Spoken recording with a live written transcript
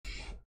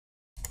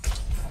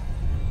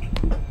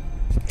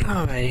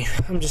Alright,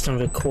 I'm just gonna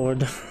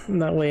record.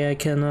 That way I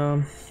can,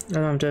 I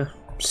don't have to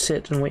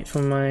sit and wait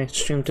for my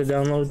stream to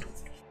download.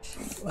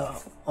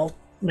 I'll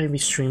maybe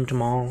stream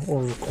tomorrow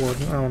or record,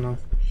 I don't know.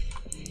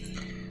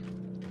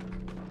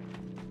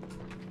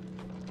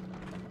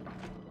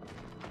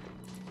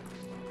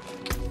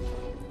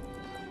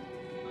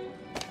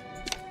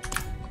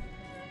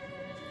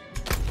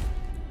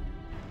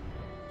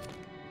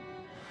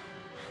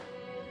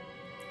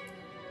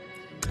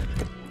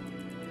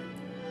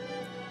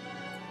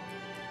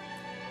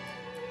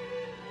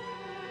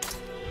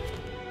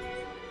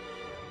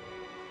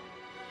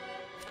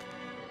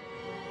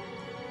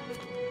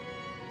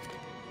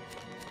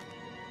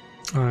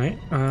 Alright,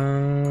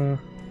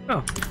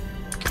 oh.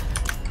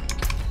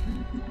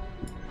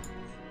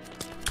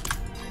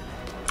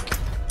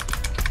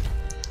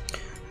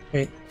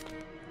 Wait.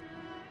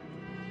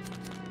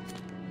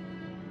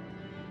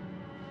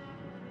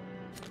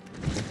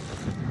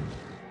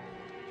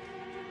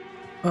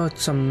 Oh,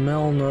 it's a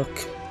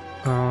Melnook.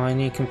 Oh, I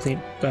need to complete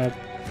that.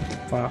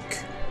 Fuck.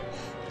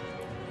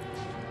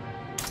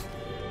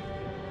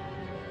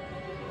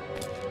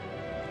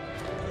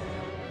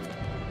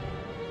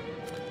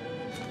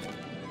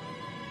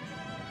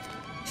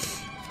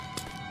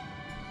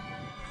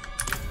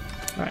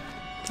 Alright,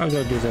 I'll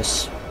go do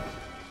this.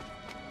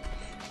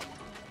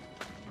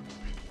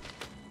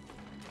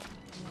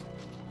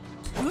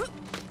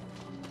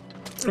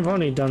 I've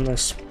already done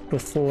this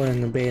before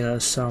in the beta,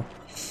 so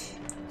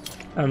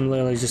I'm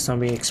literally just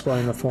gonna be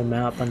exploring the full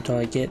map until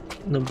I get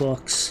the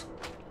books.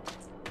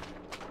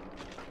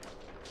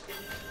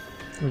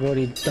 I've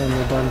already done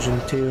the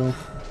dungeon too.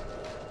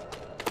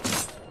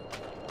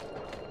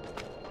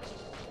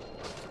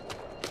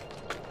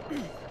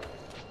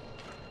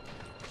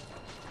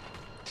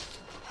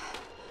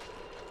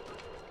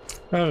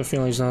 I have a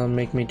feeling he's not gonna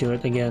make me do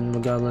it again,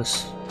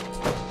 regardless.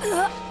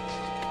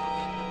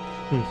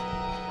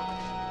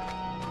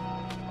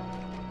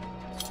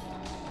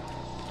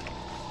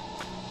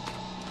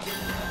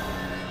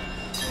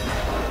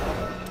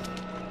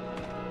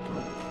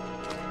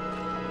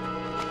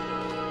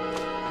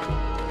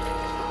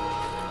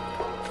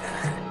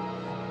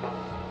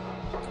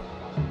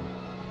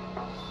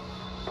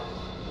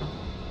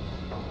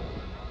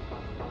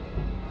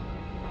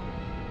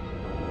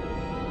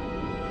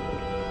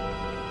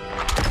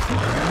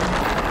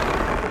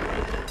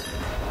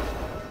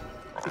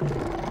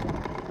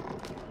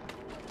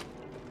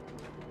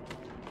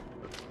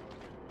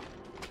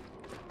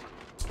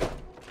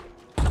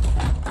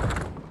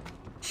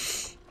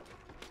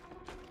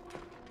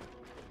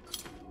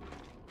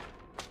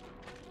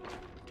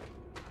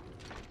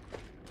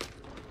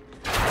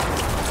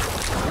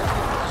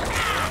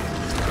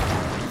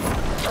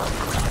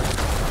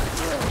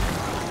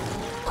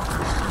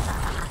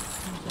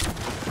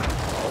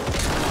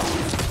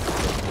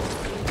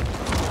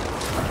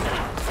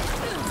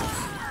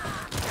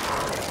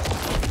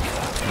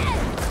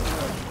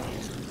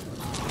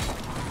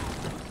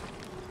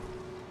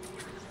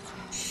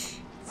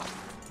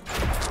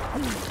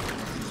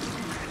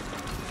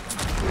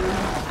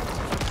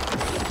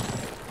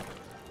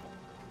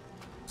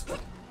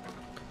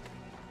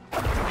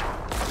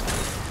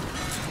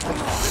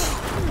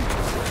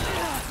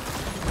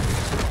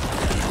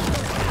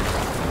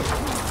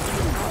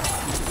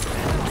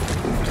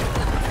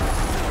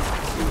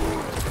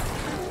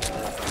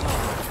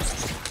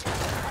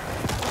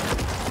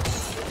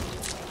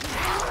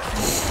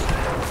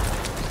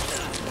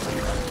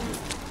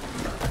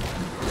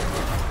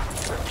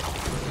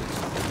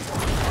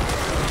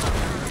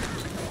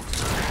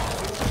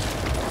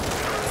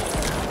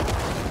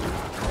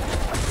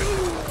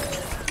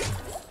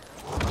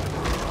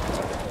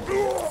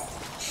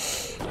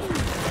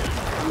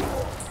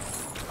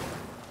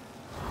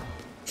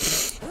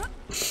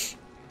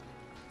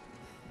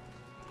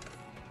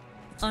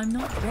 I'm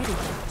not ready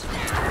yet.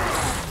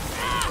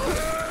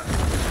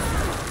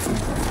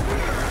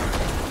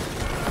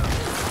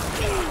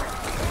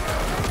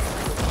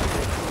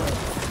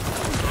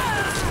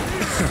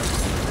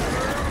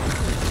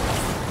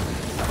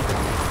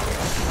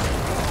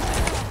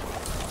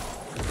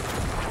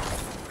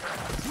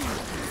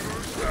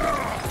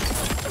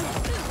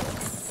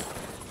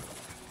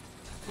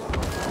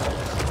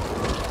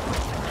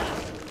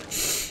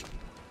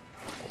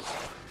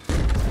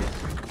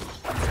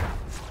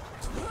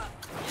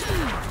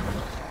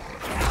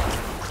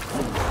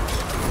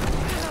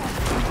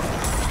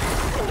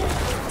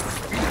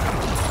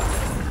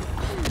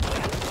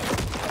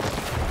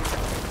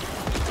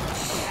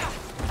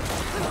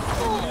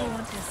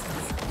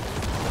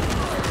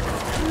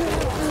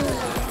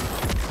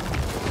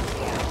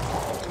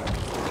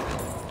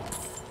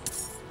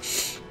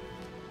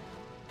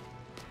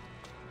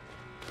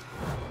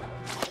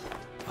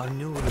 Our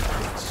new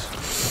recruits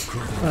have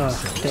proven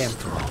themselves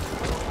strong.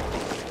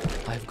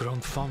 I've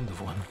grown fond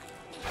of one.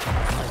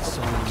 Like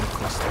so many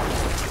customers,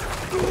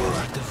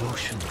 our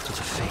devotion to the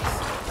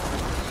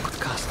faith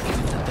could cast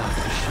even the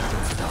darkest shadow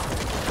of doubt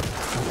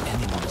through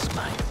anyone's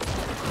mind.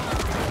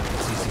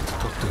 It's easy to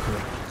talk to her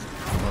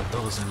about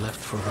those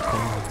left for the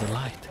call of the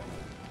light.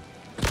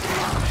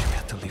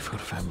 to leave her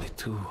family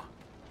too.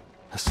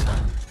 A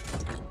son.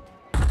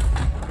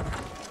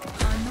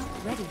 I'm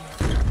not ready yet.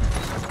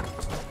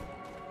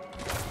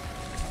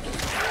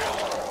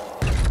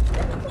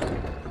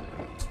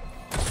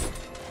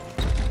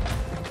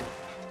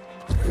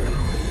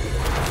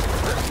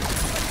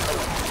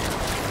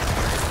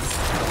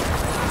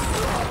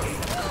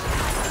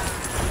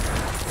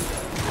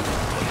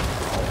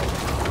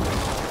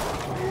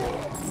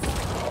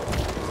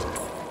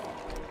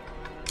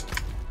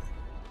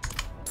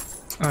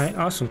 Alright,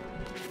 awesome.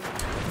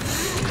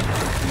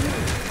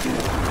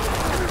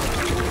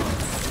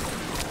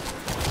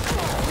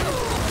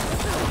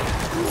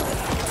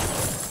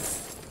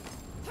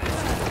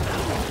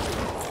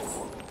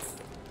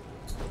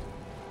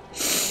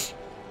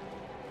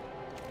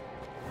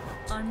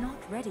 I'm not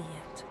ready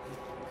yet.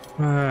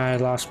 I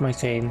lost my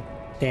thing.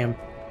 Damn.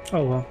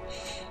 Oh well.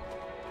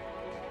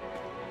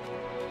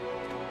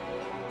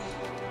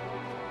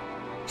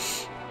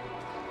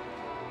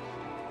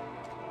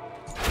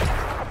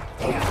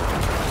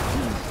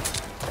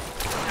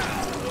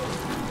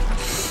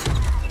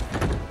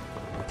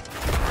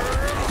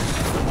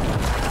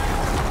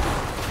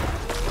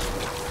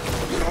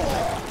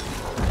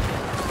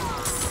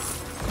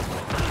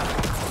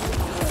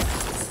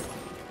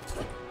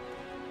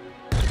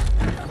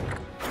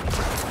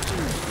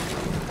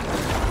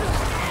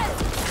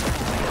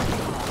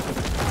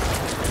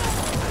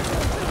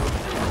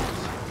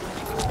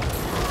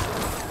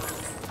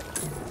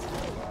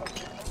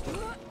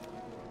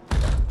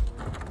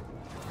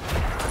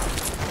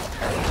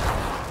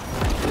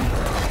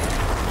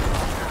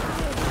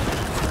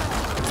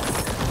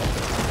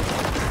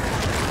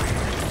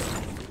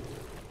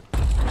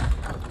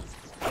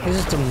 They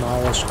just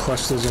demolish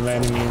clusters of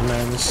enemies,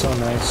 man. It's so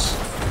nice.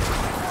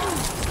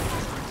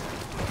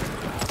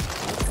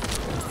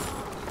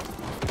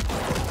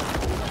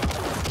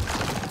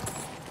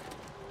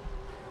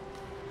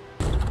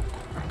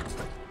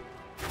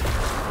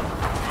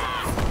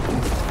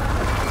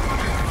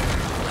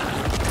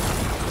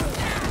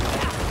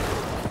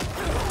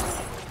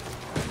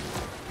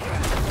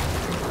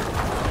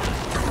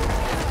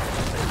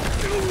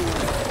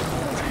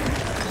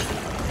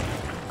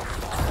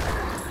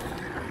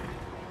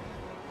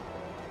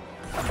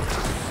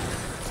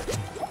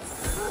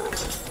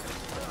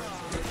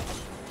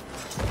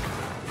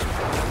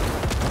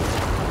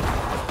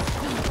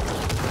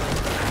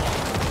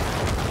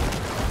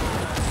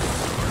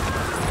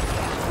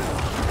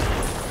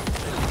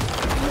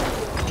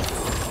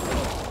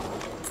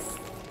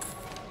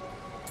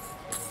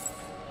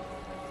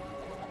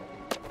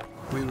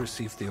 We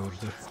received the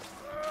order.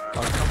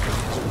 Our company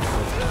has been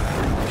called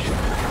to mission.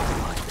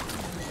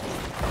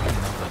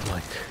 Now that,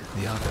 like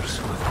the others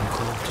who have been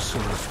called to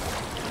serve,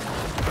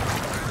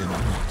 we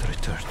will not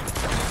return.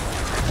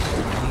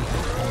 We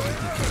have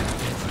already given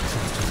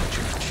everything to the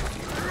church.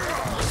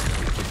 Must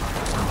we give up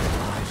our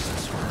lives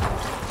as well?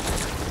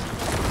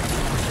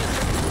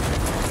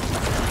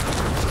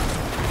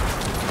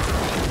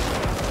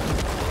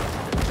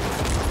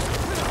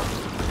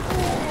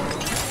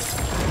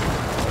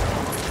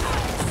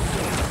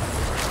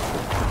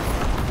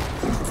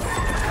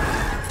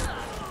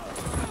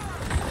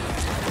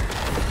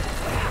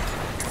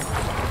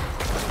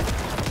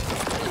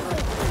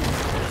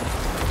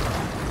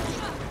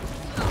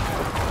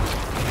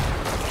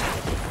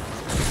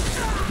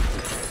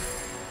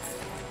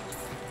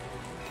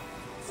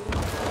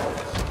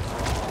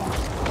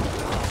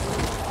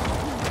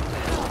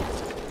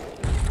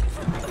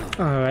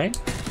 Alright.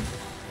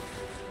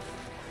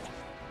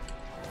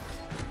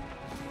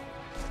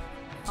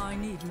 I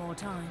need more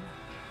time.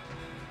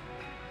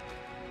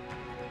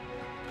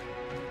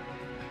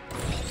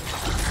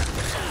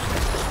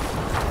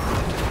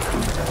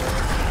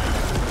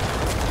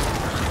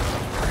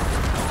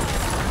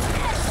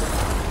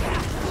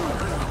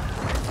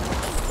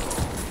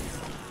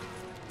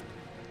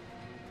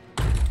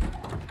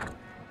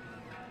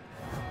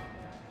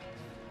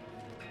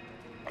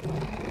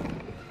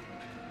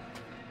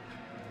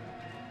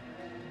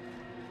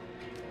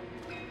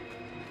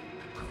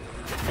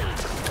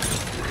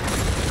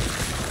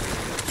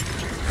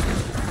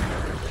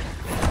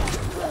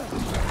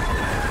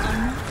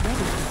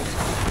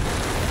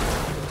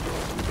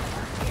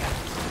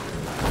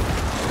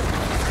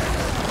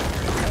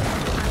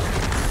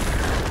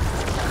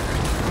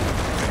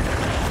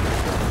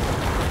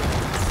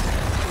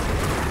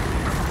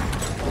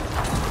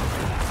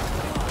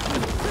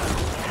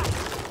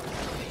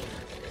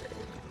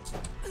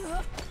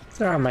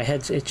 Ah, my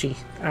head's itchy.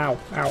 Ow,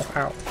 ow,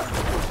 ow.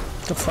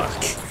 The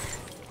fuck?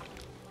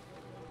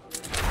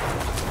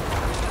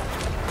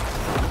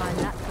 I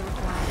lack the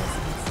required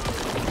essence.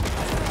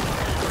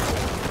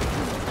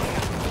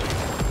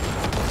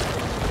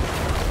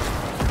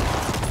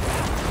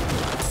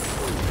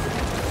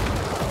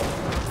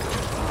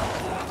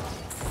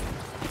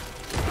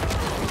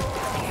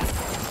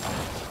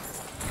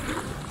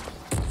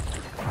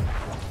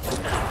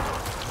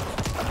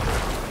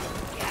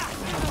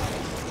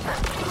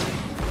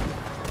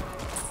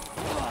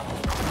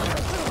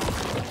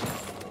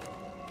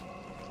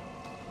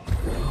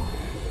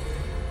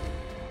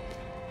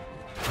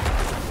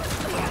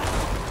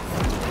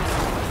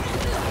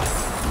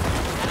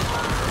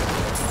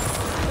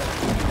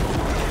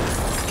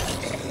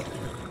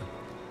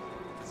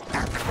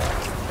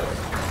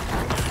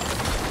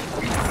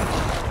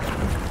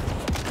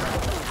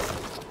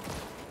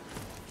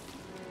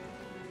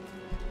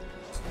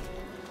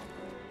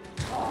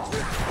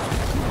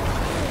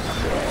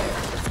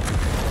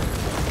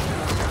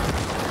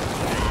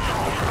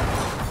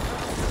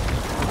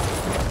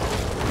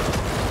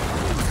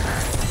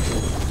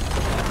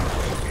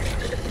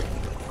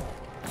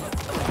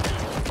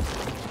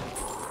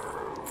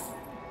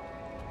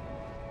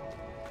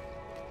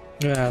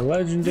 Yeah,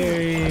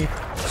 legendary.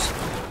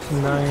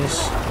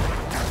 Nice.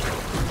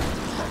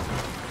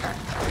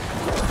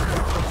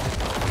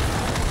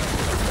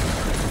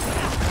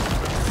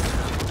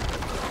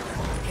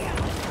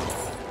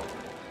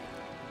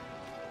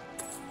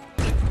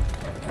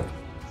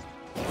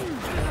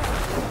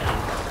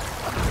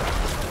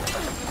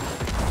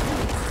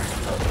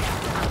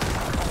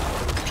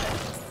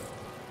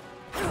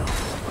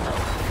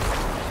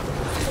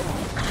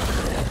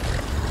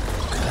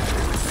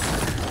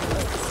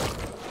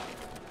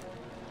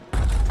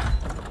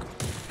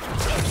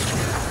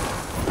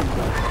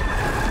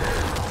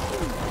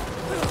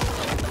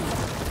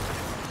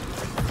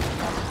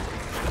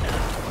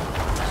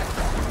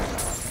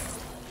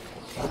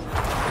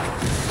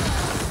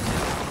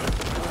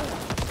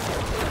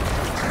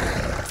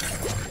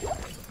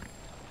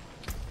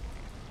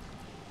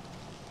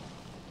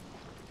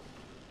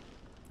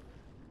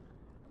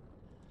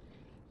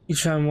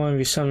 Each time one of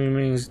your summon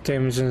rings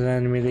damages an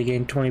enemy, they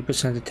gain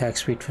 20% attack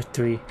speed for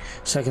 3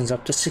 seconds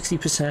up to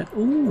 60%.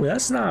 Ooh,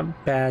 that's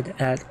not bad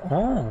at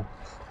all.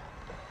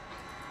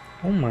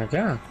 Oh my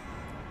god.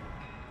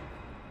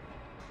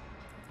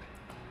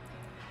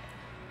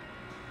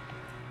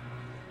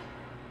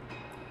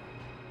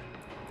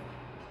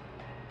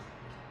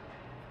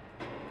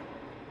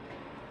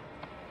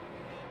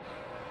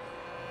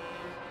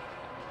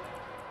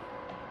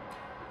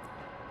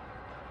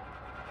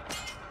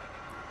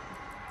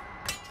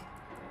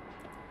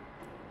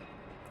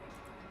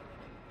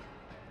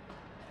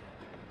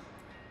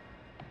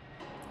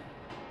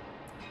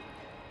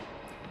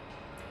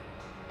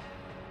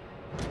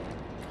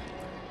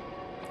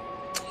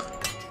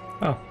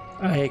 Oh,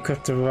 I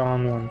equipped the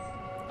wrong one.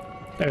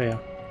 There we go.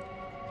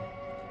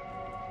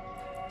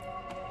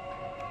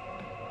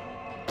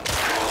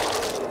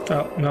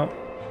 Oh, no.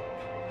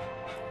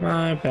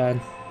 My bad.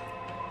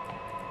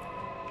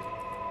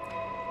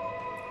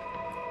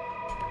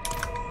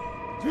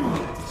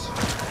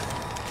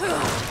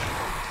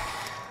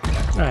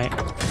 Alright.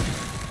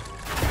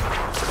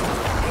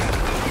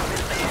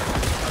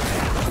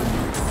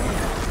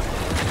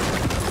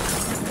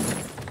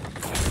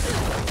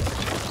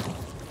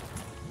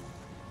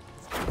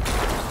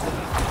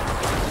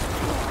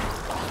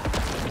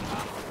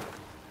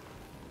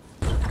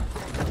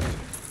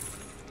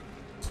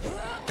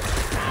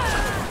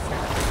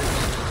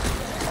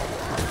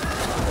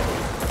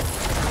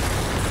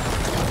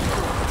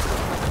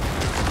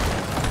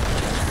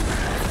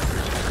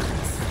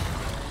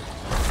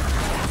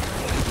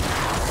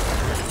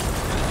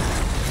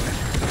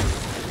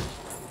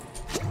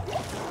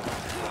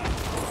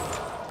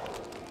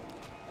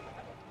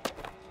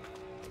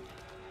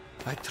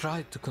 I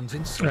tried to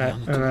convince Right,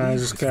 Rihanna and I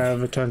just gotta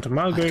return to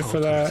Margaret for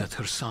that. that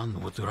her son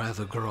would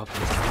rather grow up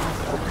with her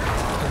mother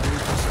than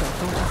with his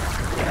stepdaughter.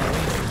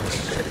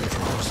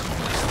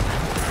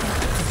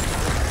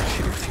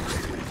 She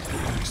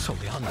refused. So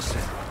Rihanna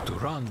said to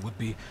run would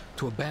be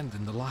to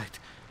abandon the light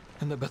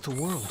and a better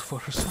world for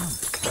her son.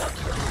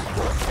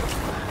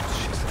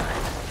 She's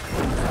right.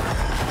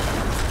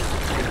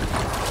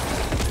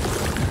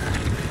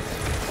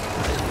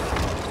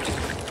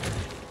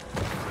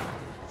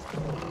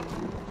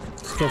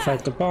 Let's go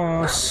fight the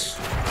boss.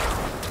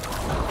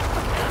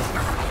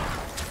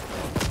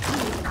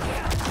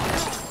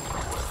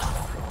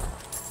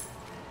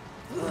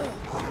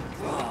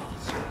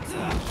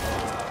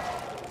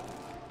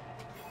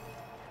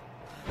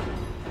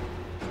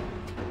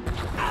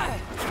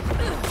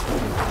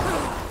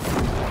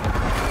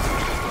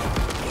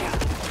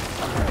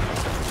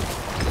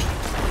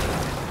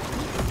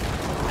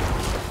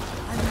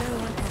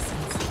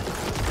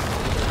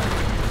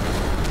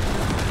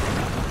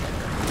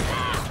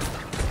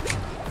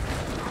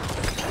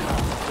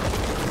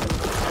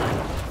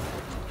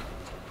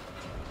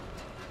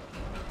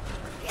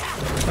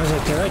 I was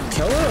like, did I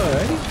kill her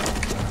already?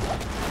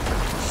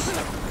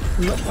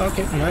 No,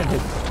 okay, no, I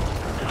did.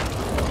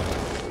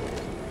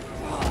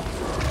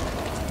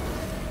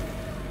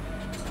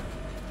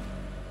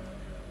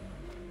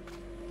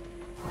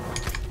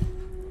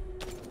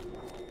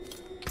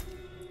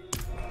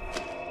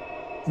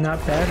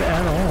 Not bad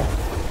at all.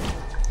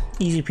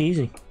 Easy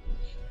peasy.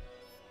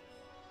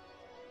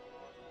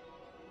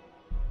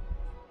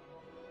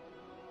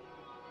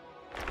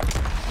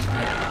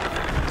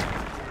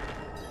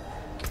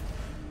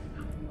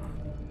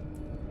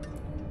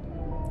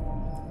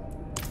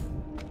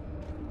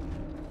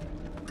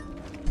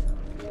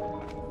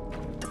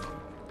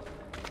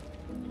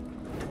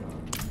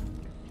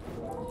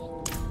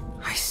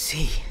 I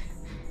see.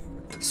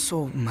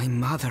 So my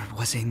mother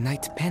was a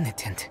knight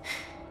penitent.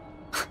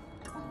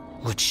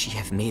 Would she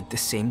have made the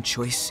same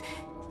choice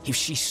if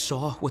she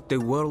saw what the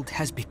world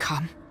has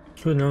become?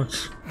 Who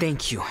knows?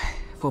 Thank you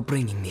for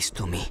bringing this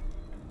to me.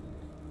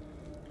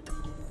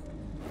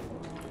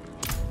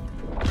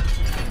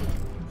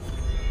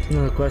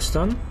 Another quest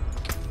done.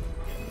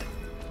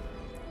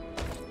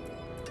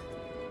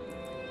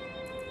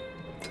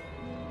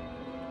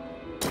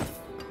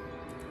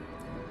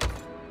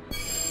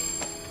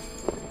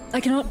 I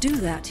cannot do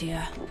that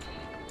here.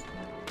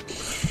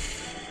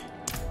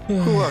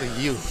 Who are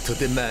you to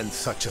demand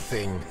such a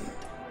thing?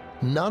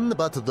 None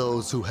but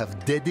those who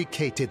have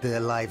dedicated their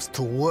lives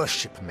to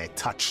worship may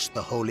touch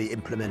the holy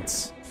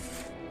implements.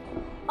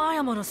 I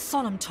am on a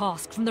solemn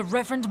task from the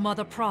Reverend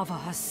Mother Prava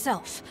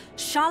herself.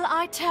 Shall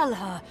I tell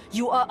her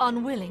you are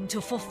unwilling to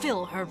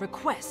fulfill her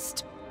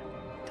request?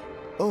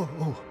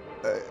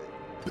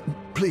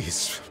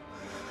 Please,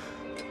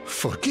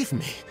 forgive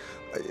me.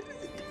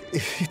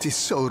 It is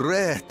so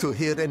rare to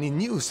hear any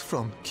news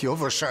from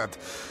Kjovershad,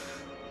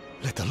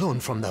 let alone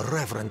from the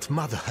Reverend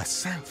Mother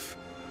herself.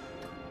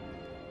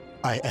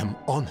 I am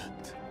honored.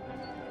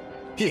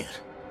 Here!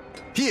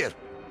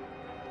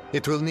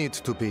 It will need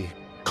to be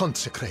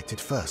consecrated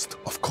first,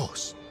 of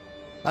course.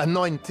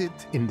 Anointed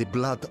in the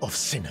blood of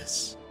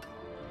sinners.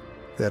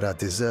 There are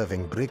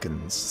deserving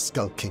brigands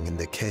skulking in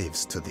the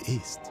caves to the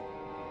east.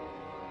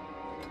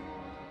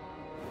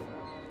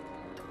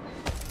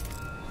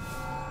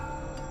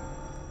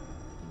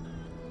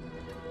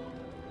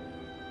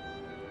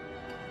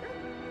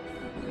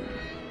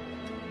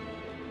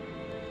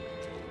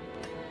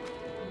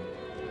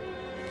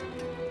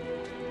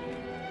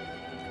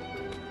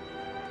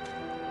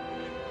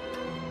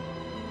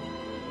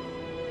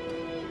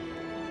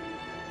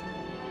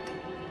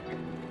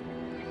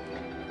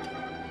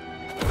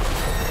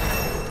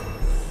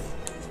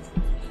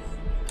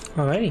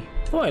 Alrighty.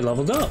 Oh, I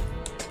leveled up.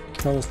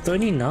 Level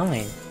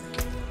 39.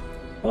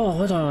 Oh,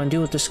 what do I want to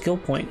do with the skill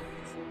point?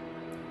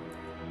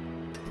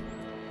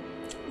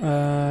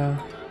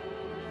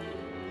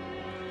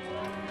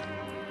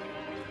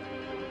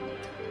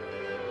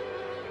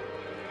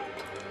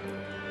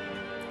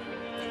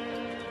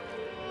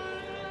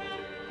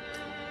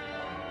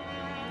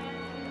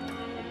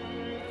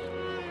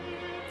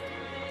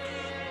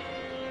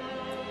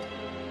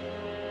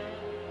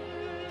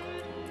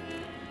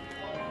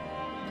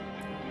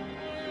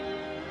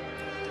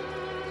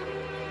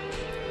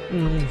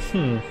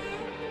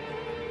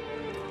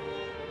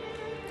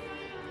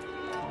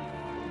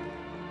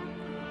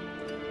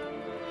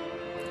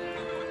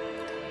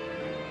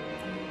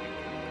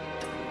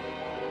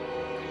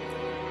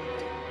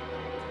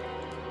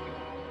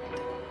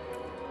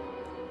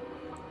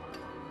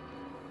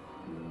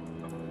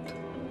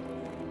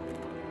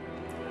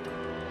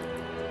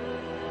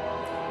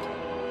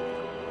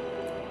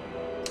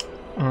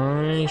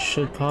 I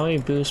should probably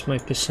boost my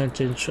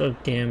percentage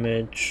of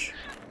damage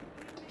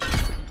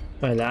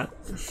by that.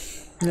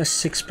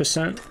 That's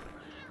 6%.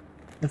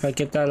 If I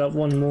get that up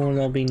one more,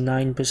 that'll be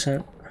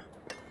 9%.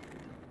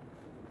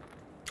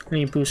 Let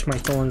me boost my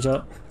thorns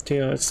up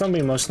too. It's gonna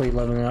be mostly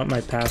leveling up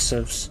my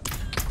passives.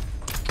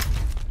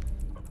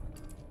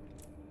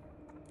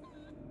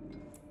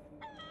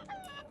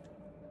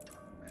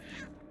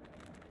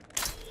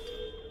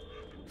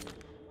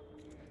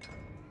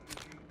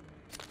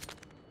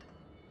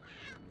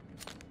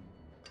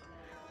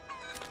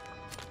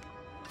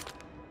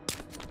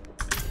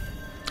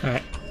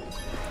 Alright.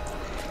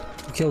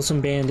 Kill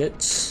some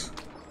bandits.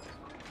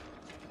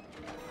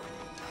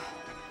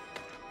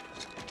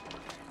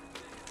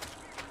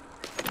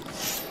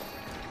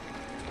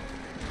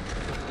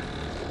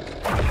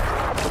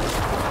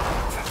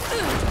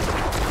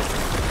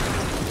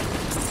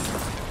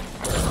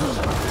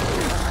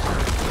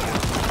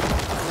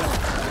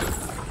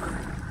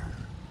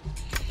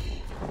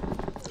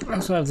 I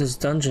also have this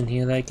dungeon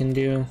here that I can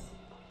do.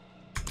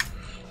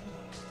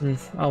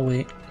 I'll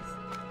wait.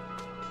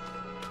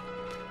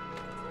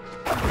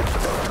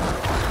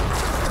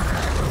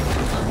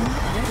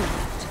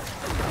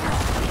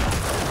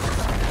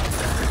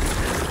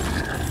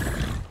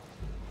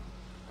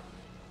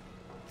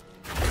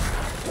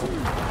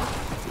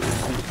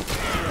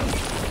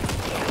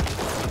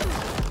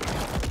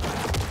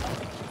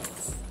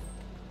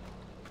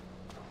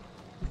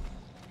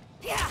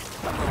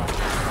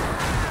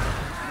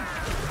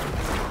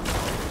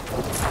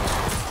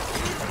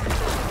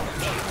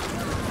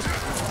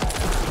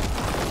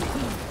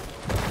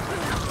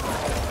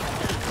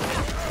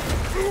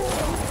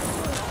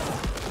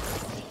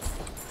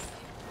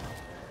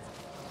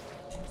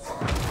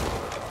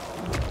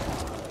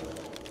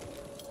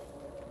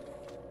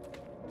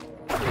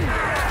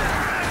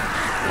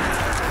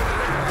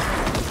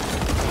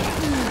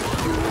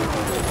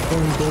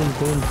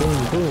 Boom,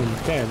 boom, boom,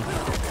 dead.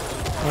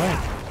 Alright.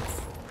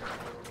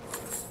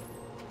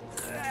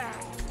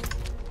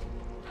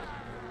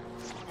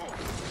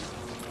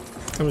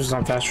 I'm just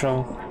on fast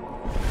travel.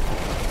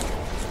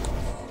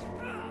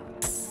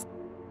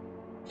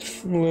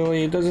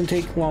 Really, it doesn't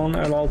take long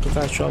at all to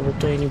fast travel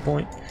to any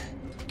point.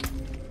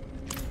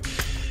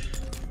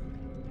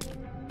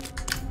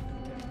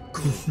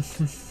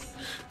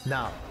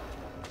 Now,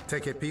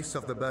 take a piece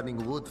of the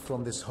burning wood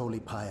from this holy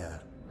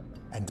pyre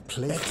and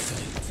place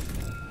it.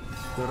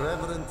 The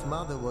Reverend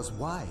Mother was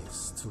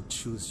wise to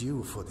choose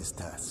you for this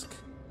task.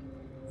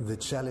 The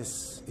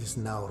chalice is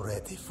now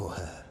ready for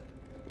her.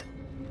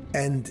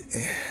 And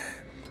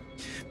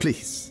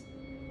please,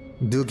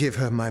 do give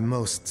her my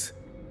most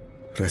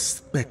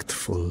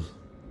respectful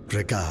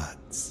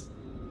regards.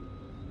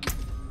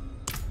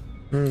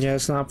 Yeah,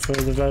 it's not for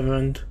the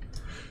Reverend.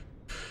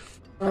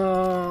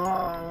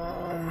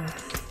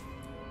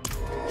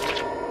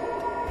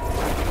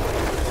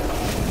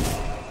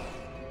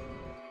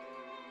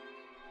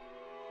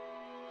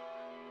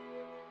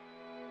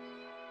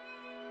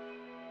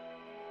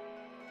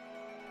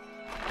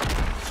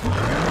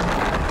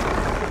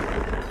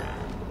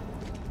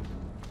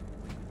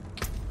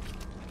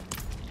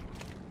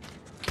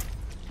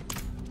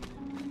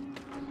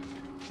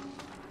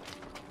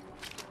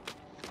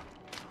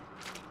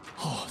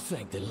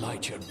 Thank the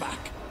light you're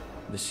back.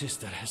 The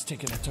sister has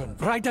taken a turn.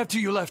 Right after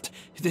you left,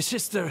 the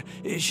sister,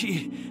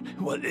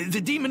 well, the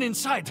demon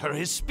inside her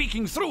is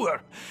speaking through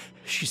her.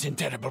 She's in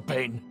terrible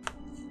pain.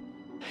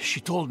 She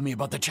told me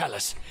about the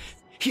chalice.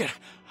 Here,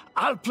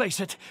 I'll place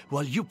it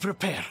while you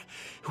prepare.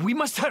 We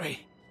must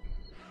hurry.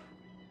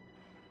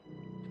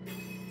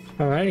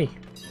 Alrighty.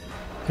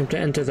 Time to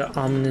enter the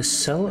ominous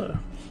cellar.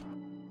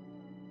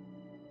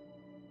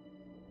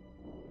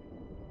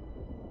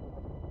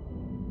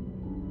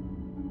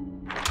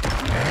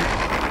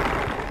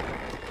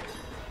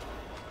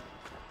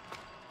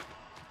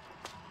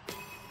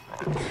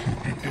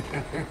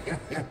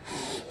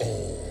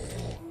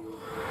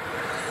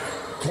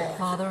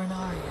 Father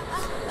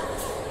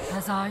Anarius,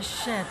 as I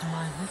shed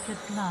my wicked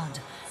blood,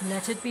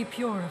 let it be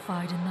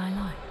purified in thy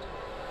light.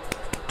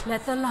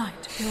 Let the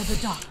light fill the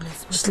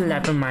darkness with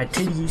Slapping my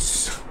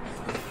titties.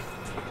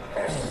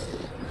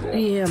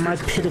 Yeah, my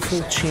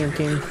pitiful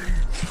chanting.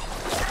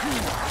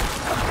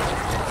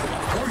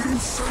 Are you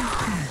so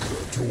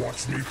eager to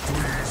watch me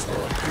freeze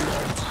her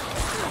blood?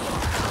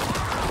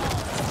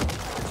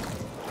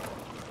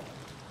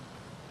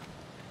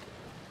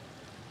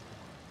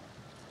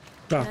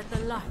 Let the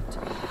light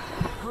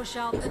push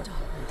out the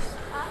darkness,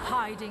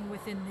 hiding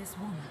within this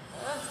woman.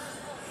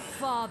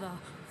 Father,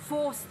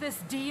 force this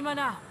demon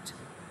out.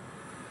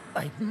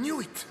 I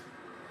knew it!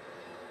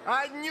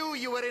 I knew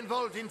you were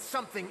involved in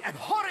something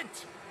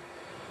abhorrent!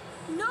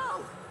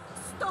 No!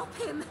 Stop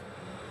him!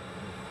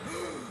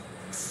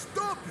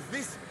 Stop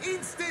this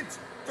instant!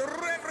 The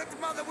Reverend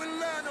Mother will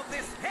learn of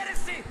this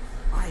heresy!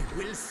 I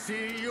will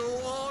see you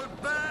all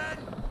burn!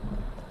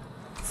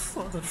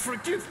 Father,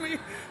 forgive me.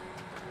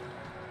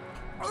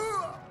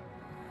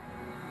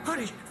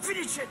 Hurry,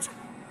 finish it!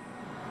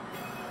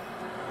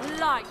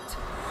 Light,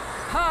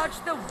 purge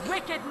the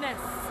wickedness.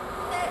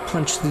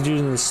 Punch the dude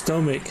in the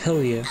stomach.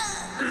 Hell yeah.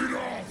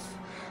 Enough!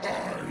 I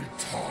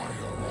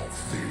tire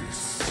of this.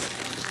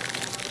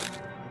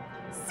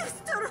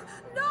 Sister,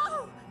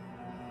 no!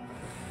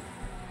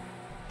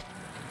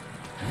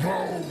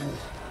 No!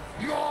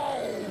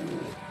 No!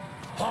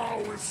 How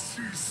is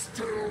she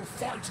still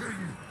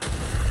fighting?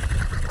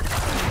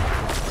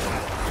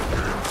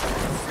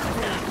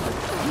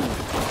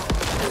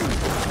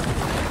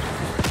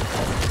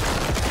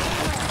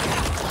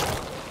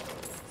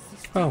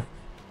 Oh,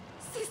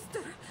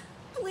 Sister,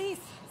 please,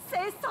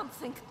 say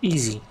something.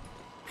 easy.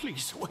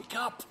 Please wake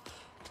up.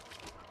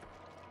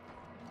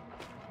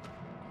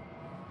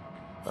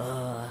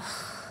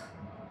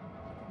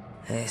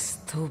 It's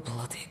too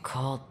bloody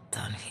cold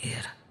down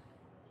here.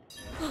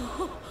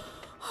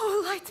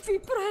 Oh, light be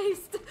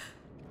praised.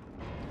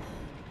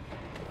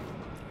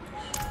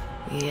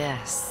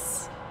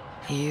 Yes,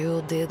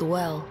 you did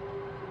well.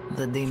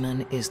 The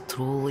demon is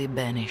truly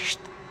banished.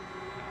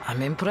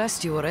 I'm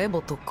impressed you were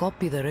able to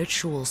copy the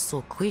ritual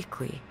so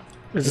quickly.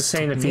 It's the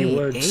same Took a few me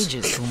words.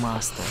 ages to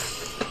master.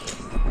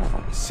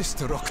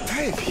 Sister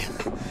Octavia,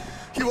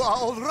 you are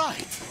all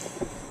right.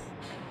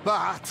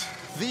 But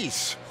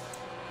these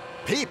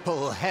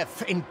people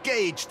have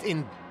engaged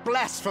in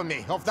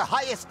blasphemy of the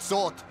highest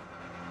sort.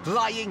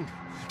 Lying,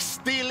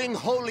 stealing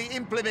holy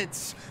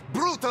implements,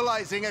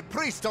 brutalizing a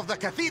priest of the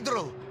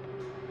cathedral.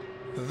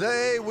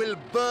 They will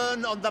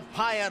burn on the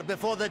pyre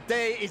before the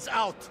day is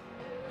out.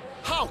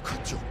 How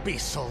could you be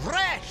so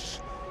rash?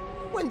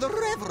 When the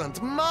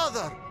Reverend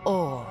Mother...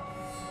 Oh,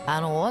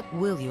 and what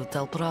will you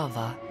tell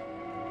Prava?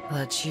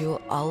 That you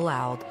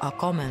allowed a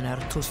commoner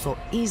to so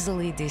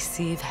easily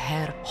deceive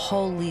her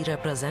holy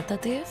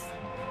representative?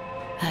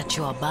 That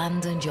you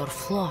abandoned your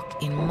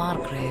flock in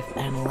Margrave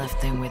and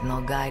left them with no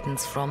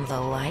guidance from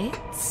the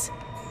lights?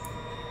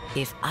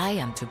 If I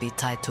am to be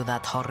tied to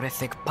that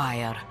horrific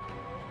pyre,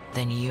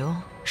 then you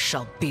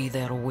shall be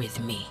there with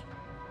me.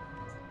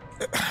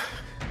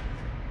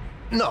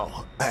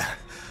 No.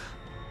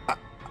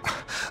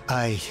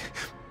 I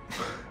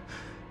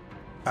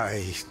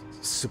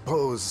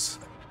suppose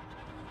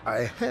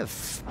I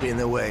have been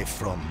away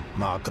from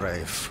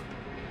Margrave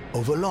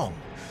overlong.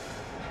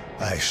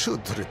 I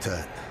should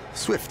return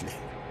swiftly.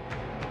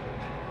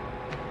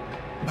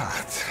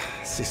 But,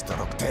 Sister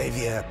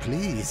Octavia,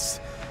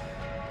 please,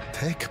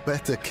 take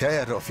better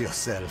care of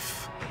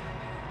yourself.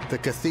 The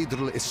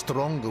cathedral is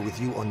stronger with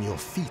you on your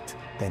feet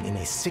than in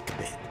a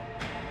sickbed.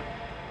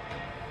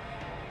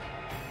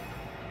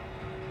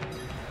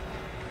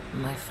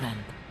 My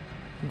friend,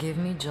 give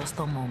me just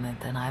a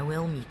moment and I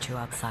will meet you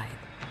outside.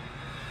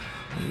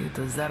 You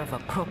deserve a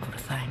proper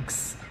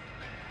thanks.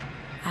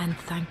 And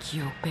thank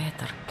you,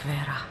 Peter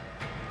Quera.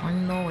 I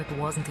know it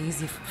wasn't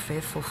easy for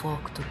faithful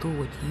folk to do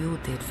what you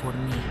did for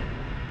me.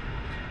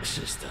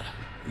 Sister,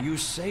 You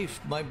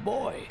saved my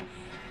boy.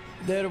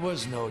 There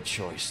was no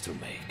choice to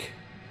make.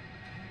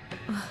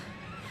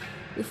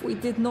 If we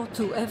did not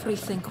do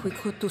everything we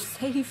could to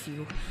save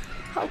you,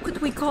 how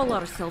could we call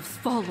ourselves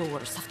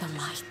followers of the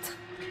light?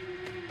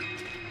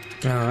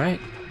 Alright.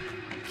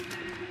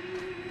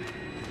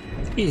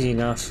 Easy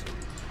enough.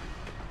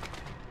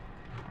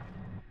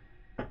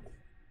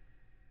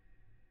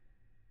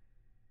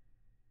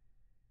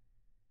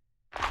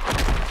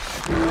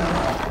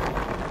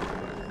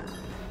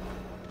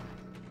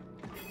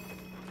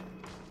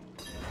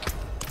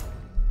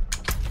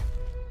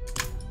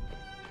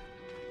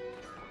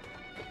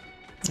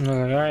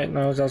 Alright,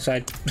 now it's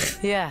outside.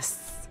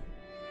 Yes,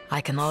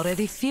 I can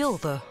already feel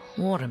the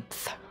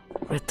warmth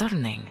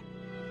returning.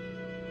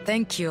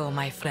 Thank you,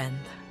 my friend.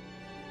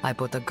 I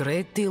put a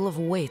great deal of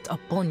weight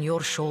upon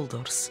your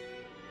shoulders.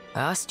 I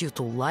asked you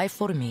to lie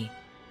for me,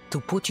 to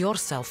put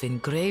yourself in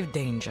grave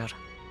danger.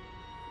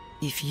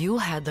 If you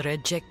had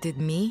rejected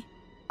me,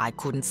 I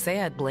couldn't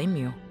say I'd blame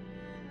you.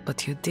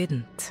 But you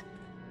didn't.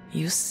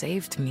 You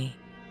saved me,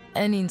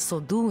 and in so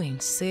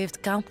doing,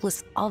 saved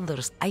countless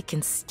others I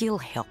can still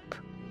help.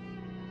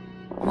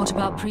 What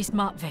about Priest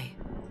Matvey?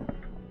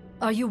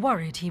 Are you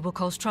worried he will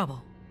cause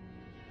trouble?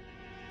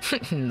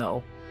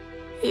 No.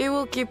 He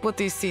will keep what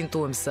he's seen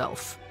to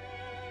himself.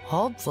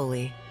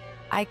 Hopefully,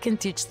 I can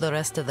teach the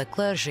rest of the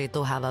clergy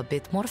to have a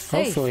bit more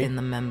faith in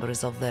the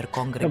members of their A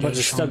congregation. bunch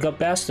of stuck-up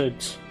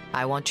bastards.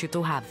 I want you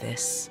to have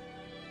this.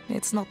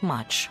 It's not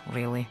much,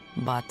 really,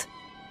 but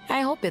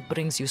I hope it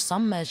brings you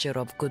some measure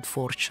of good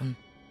fortune.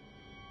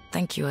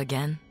 Thank you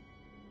again.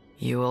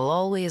 You will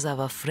always have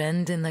a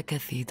friend in the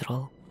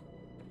cathedral.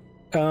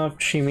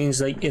 She means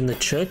like in the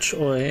church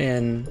or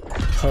in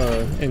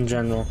her in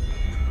general?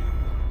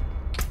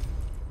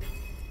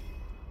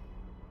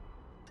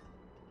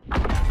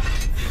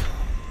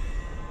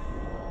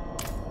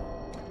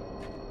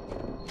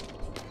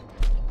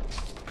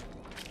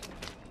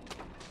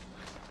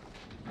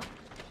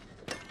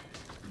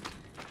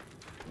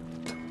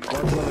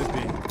 What will it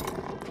be?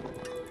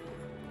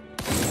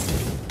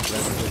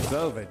 Let's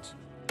resolve it.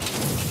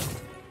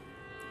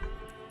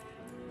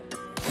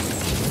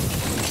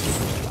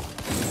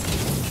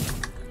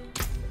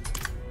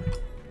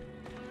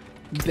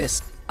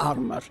 Best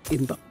armor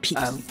in the piece.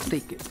 I'll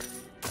take it.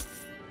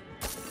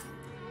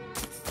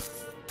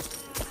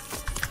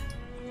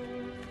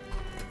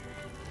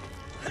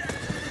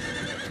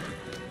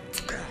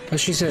 Well,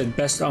 she said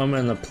best armor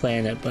on the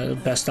planet,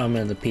 but best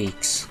armor in the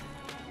peaks.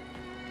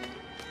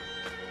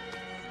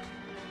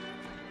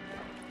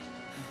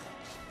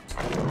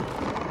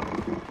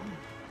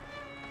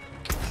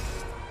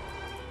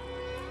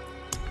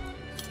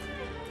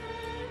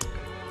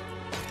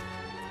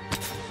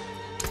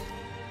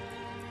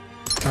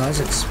 Oh,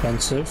 that's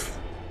expensive.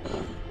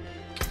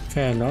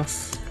 Fair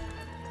enough.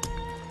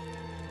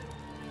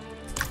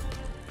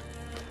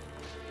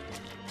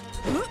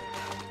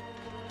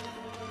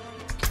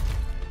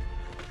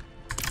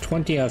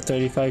 $20 out of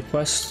 35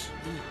 quests.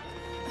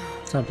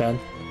 It's not bad.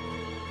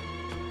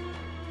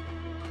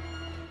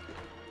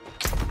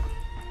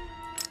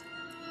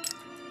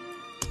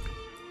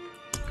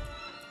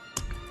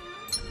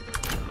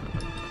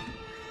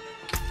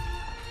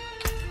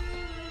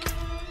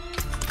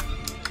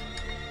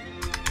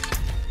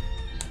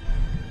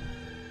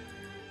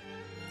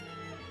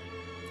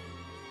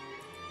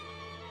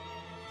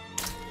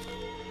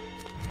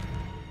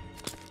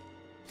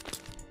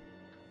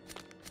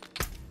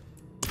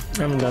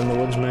 I haven't done the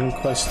Woodsman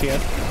quest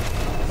yet.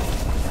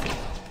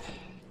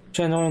 Which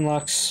I know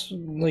unlocks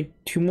like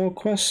 2 more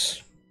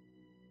quests.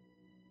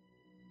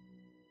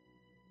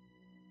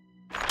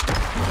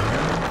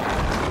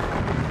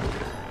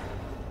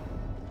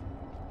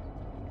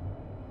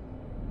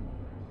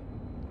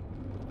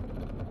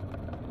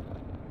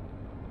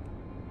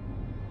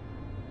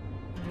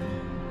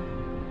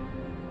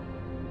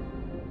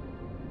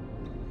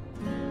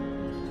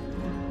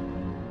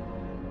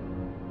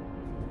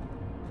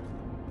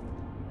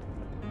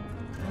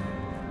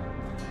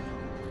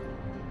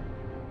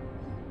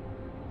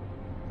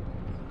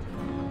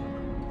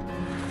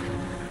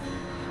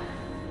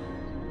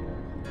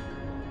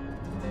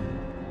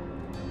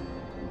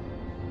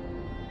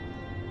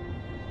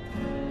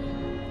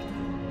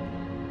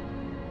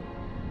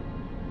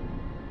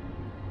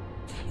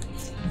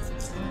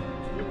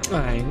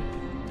 Alright.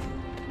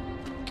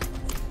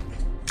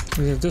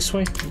 Is it this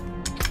way?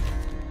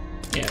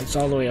 Yeah, it's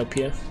all the way up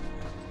here.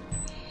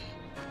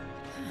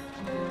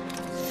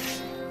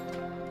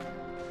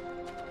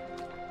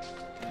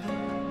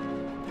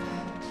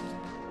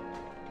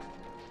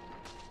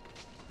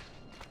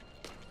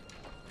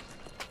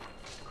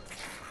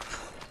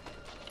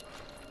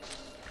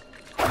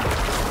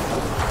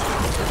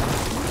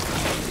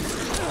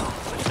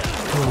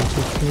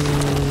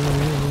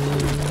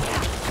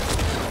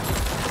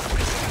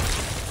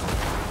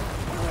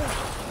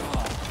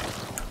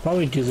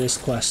 Probably do this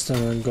quest and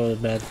then go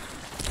to bed.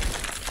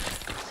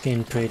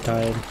 Getting pretty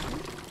tired.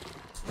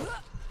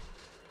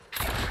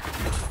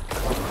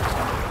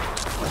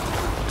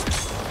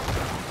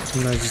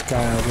 and I just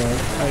got out, but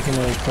I can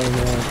always play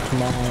more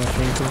tomorrow if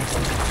anything.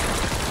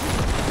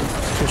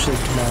 Especially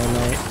tomorrow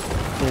night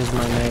is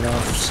my night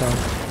off, so.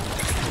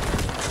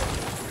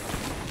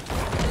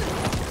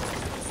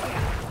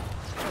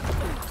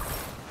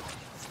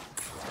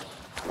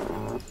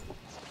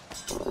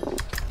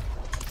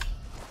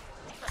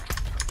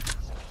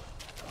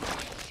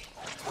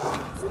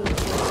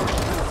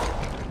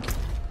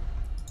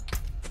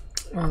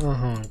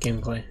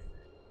 Gameplay.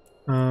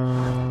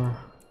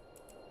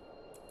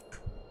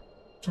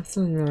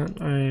 Something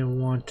that I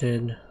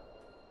wanted.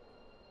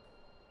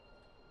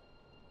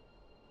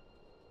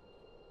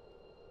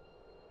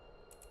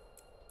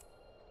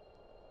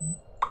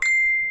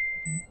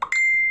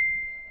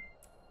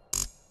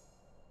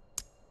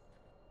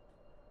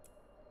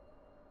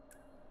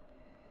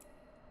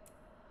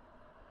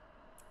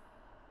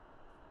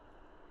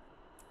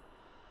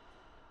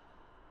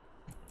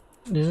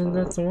 Isn't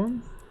that the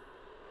one?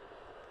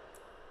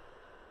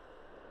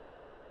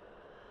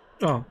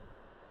 Oh.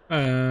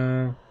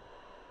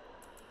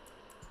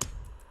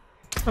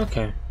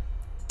 Okay.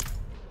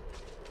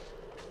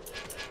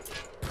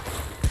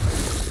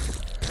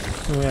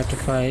 We have to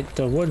fight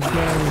the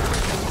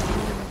woodsman.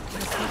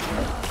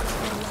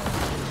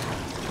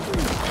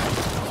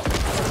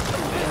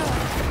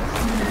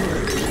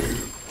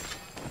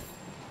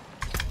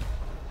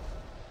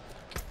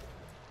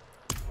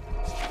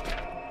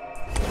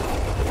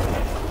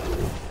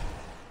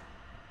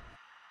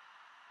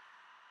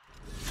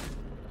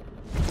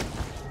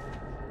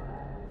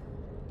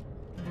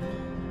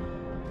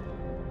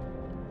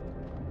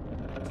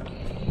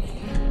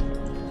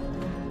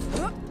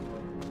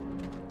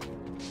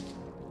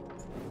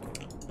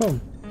 Boom.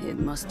 It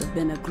must have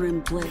been a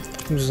grim place.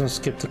 I'm just gonna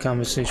skip the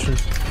conversation.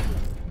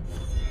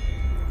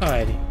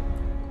 Alrighty.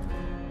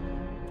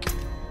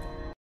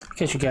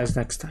 Catch you guys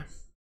next time.